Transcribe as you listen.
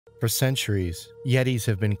For centuries, yetis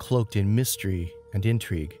have been cloaked in mystery and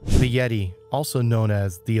intrigue. The yeti, also known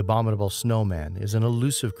as the Abominable Snowman, is an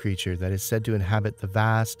elusive creature that is said to inhabit the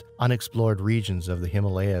vast, unexplored regions of the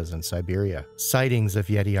Himalayas and Siberia. Sightings of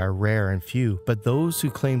yeti are rare and few, but those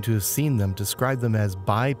who claim to have seen them describe them as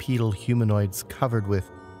bipedal humanoids covered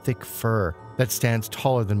with thick fur that stands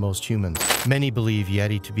taller than most humans. Many believe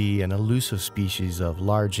yeti to be an elusive species of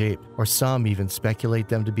large ape, or some even speculate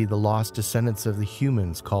them to be the lost descendants of the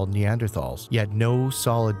humans called Neanderthals. Yet no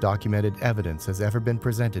solid documented evidence has ever been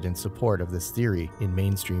presented in support of this theory in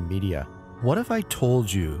mainstream media. What if I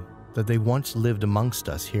told you that they once lived amongst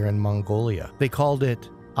us here in Mongolia? They called it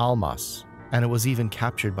Almas, and it was even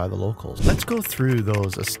captured by the locals. Let's go through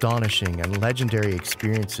those astonishing and legendary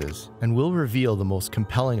experiences, and we'll reveal the most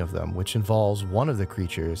compelling of them, which involves one of the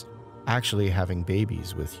creatures actually having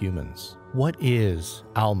babies with humans. What is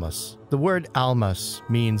Almas? The word Almas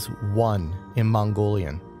means one in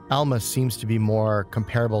Mongolian. Almas seems to be more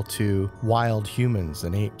comparable to wild humans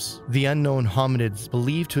than apes. The unknown hominids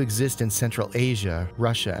believed to exist in Central Asia,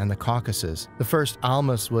 Russia, and the Caucasus. The first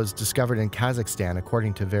Almas was discovered in Kazakhstan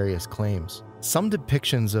according to various claims. Some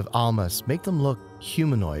depictions of Almas make them look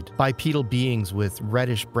humanoid, bipedal beings with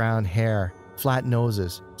reddish-brown hair, flat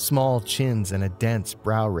noses, small chins, and a dense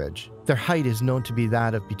brow ridge. Their height is known to be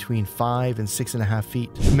that of between 5 and 6.5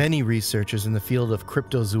 feet. Many researchers in the field of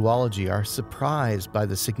cryptozoology are surprised by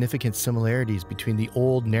the significant similarities between the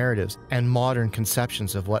old narratives and modern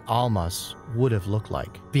conceptions of what Almas would have looked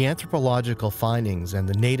like. The anthropological findings and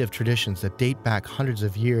the native traditions that date back hundreds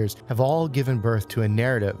of years have all given birth to a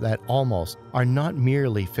narrative that almost are not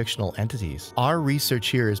merely fictional entities. Our research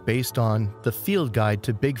here is based on The Field Guide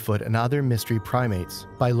to Bigfoot and Other Mystery Primates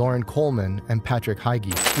by Lauren Coleman and Patrick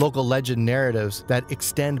Heige. Local legend narratives that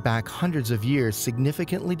extend back hundreds of years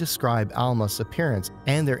significantly describe Almas' appearance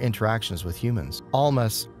and their interactions with humans.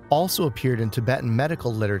 Almas also appeared in Tibetan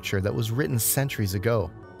medical literature that was written centuries ago.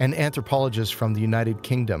 An anthropologist from the United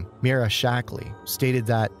Kingdom, Mira Shackley, stated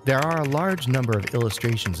that there are a large number of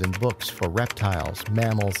illustrations in books for reptiles,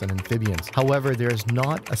 mammals, and amphibians. However, there is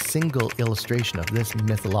not a single illustration of this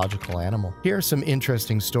mythological animal. Here are some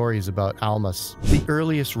interesting stories about Almas. The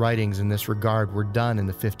earliest writings in this regard were done in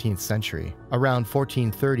the 15th century. Around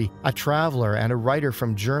 1430, a traveler and a writer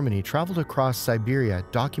from Germany traveled across Siberia,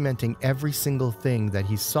 documenting every single thing that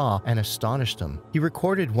he saw and astonished him. He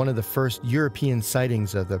recorded one of the first European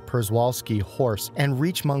sightings of the Przewalski horse and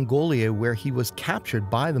reached Mongolia, where he was captured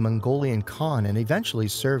by the Mongolian Khan and eventually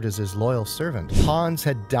served as his loyal servant. Hans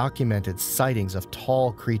had documented sightings of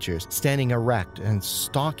tall creatures standing erect and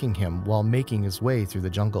stalking him while making his way through the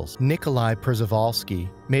jungles. Nikolai Przewalski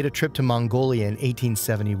made a trip to Mongolia in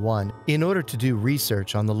 1871 in order to do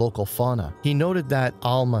research on the local fauna. He noted that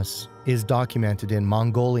Almas is documented in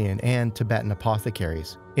Mongolian and Tibetan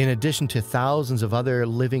apothecaries, in addition to thousands of other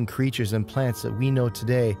living creatures and plants that we know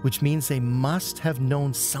today, which means they must have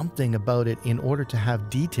known something about it in order to have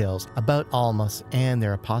details about Almas and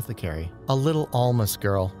their apothecary. A little Almas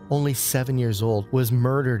girl, only 7 years old, was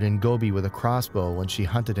murdered in Gobi with a crossbow when she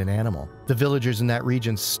hunted an animal. The villagers in that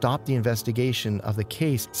region stopped the investigation of the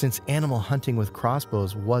case since animal hunting with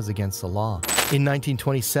crossbows was against the law. In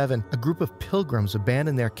 1927, a group of pilgrims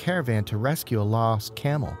abandoned their caravan to rescue a lost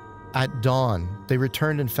camel. At dawn, they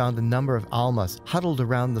returned and found a number of Almas huddled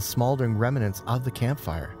around the smoldering remnants of the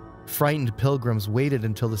campfire. Frightened pilgrims waited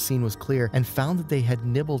until the scene was clear and found that they had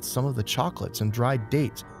nibbled some of the chocolates and dried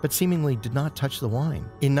dates, but seemingly did not touch the wine.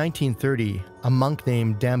 In 1930, a monk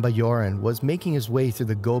named Dambayoran was making his way through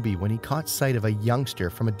the Gobi when he caught sight of a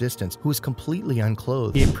youngster from a distance who was completely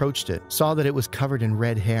unclothed. He approached it, saw that it was covered in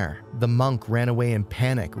red hair. The monk ran away in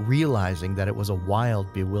panic, realizing that it was a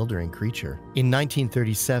wild, bewildering creature. In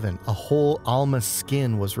 1937, a whole Almas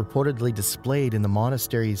skin was reportedly displayed in the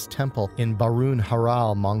monastery's temple in Barun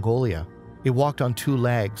Haral, Mongolia. It walked on 2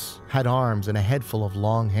 legs, had arms, and a head full of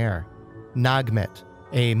long hair. Nagmet,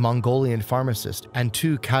 a Mongolian pharmacist, and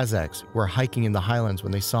 2 Kazakhs were hiking in the highlands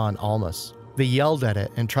when they saw an Almas. They yelled at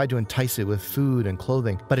it and tried to entice it with food and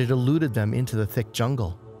clothing, but it eluded them into the thick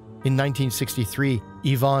jungle. In 1963,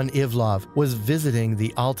 Ivan Ivlov was visiting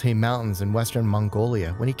the Altai Mountains in western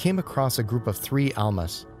Mongolia when he came across a group of 3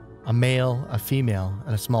 Almas, a male, a female,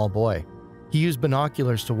 and a small boy. He used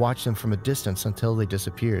binoculars to watch them from a distance until they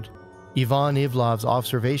disappeared. Ivan Ivlov's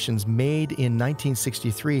observations made in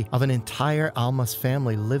 1963 of an entire Almas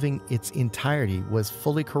family living its entirety was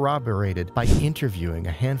fully corroborated by interviewing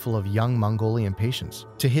a handful of young Mongolian patients.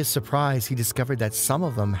 To his surprise, he discovered that some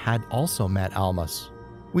of them had also met Almas.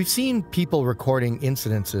 We've seen people recording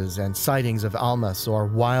incidences and sightings of Almas or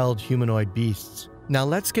wild humanoid beasts. Now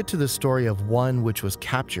let's get to the story of one which was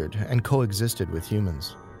captured and coexisted with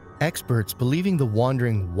humans. Experts believing the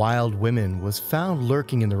wandering wild woman was found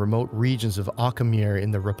lurking in the remote regions of Akamir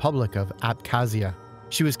in the Republic of Abkhazia.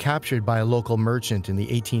 She was captured by a local merchant in the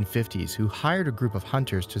 1850s who hired a group of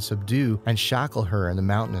hunters to subdue and shackle her in the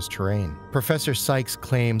mountainous terrain. Professor Sykes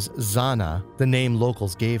claims Zana, the name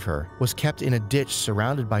locals gave her, was kept in a ditch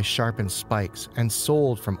surrounded by sharpened spikes and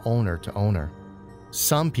sold from owner to owner.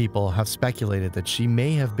 Some people have speculated that she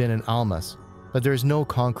may have been an Almas, but there is no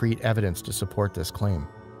concrete evidence to support this claim.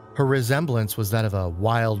 Her resemblance was that of a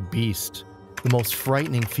wild beast, the most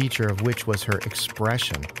frightening feature of which was her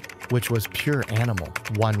expression, which was pure animal,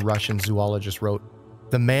 one Russian zoologist wrote.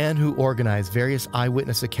 The man who organized various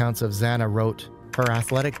eyewitness accounts of Zana wrote, "Her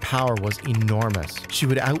athletic power was enormous. She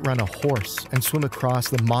would outrun a horse and swim across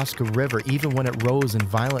the Moscow River even when it rose in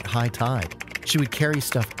violent high tide. She would carry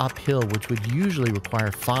stuff uphill which would usually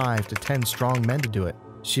require 5 to 10 strong men to do it.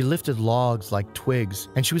 She lifted logs like twigs,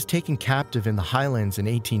 and she was taken captive in the highlands in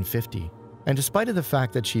 1850. And despite of the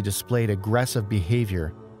fact that she displayed aggressive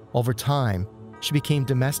behavior, over time, she became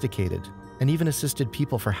domesticated and even assisted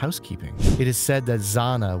people for housekeeping. It is said that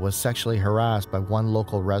Zana was sexually harassed by one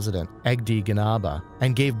local resident, Egdi Ganaba,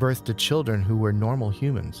 and gave birth to children who were normal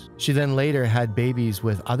humans. She then later had babies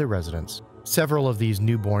with other residents. Several of these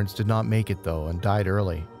newborns did not make it though and died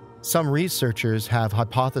early. Some researchers have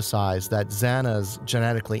hypothesized that Zana's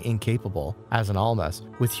genetically incapable, as an Almas,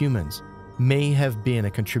 with humans, may have been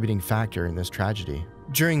a contributing factor in this tragedy.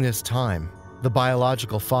 During this time, the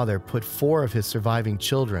biological father put 4 of his surviving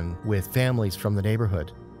children with families from the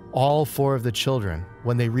neighborhood. All 4 of the children,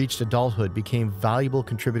 when they reached adulthood, became valuable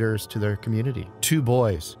contributors to their community. 2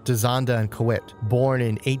 boys, Dzanda and Kowit, born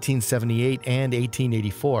in 1878 and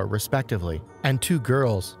 1884, respectively, and 2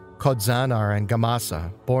 girls, Kodzanar and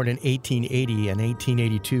Gamasa, born in 1880 and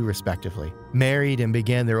 1882, respectively, married and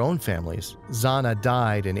began their own families. Zana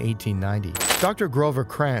died in 1890. Dr. Grover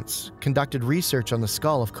Krantz conducted research on the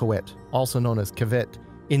skull of Kowit, also known as Kavit,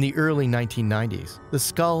 in the early 1990s. The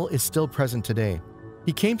skull is still present today.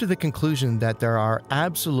 He came to the conclusion that there are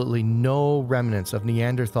absolutely no remnants of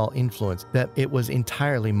Neanderthal influence, that it was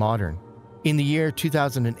entirely modern. In the year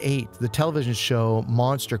 2008, the television show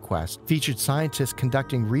Monster Quest featured scientists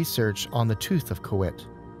conducting research on the tooth of Kowit.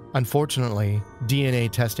 Unfortunately, DNA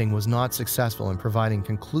testing was not successful in providing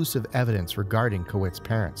conclusive evidence regarding Kowit's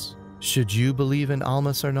parents. Should you believe in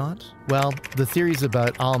Almas or not? Well, the theories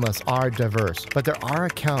about Almas are diverse, but there are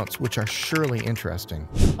accounts which are surely interesting.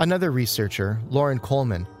 Another researcher, Lauren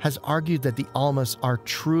Coleman, has argued that the Almas are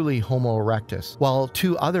truly Homo erectus, while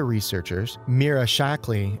 2 other researchers, Mira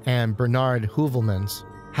Shackley and Bernard Heuvelmans,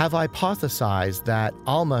 have hypothesized that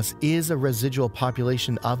Almas is a residual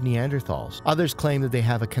population of Neanderthals. Others claim that they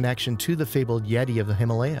have a connection to the fabled Yeti of the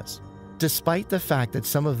Himalayas, despite the fact that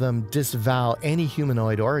some of them disavow any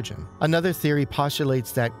humanoid origin. Another theory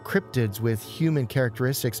postulates that cryptids with human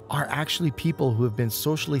characteristics are actually people who have been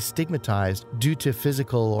socially stigmatized due to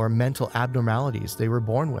physical or mental abnormalities they were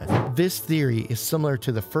born with. This theory is similar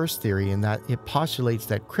to the first theory in that it postulates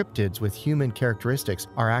that cryptids with human characteristics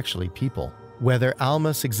are actually people. Whether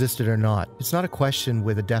Almas existed or not, it's not a question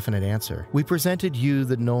with a definite answer. We presented you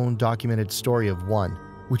the known documented story of one,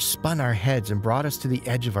 which spun our heads and brought us to the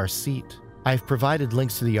edge of our seat. I've provided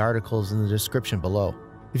links to the articles in the description below.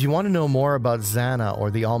 If you want to know more about Zana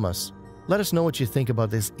or the Almas, let us know what you think about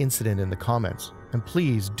this incident in the comments, and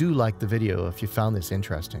please do like the video if you found this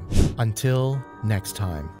interesting. Until next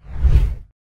time.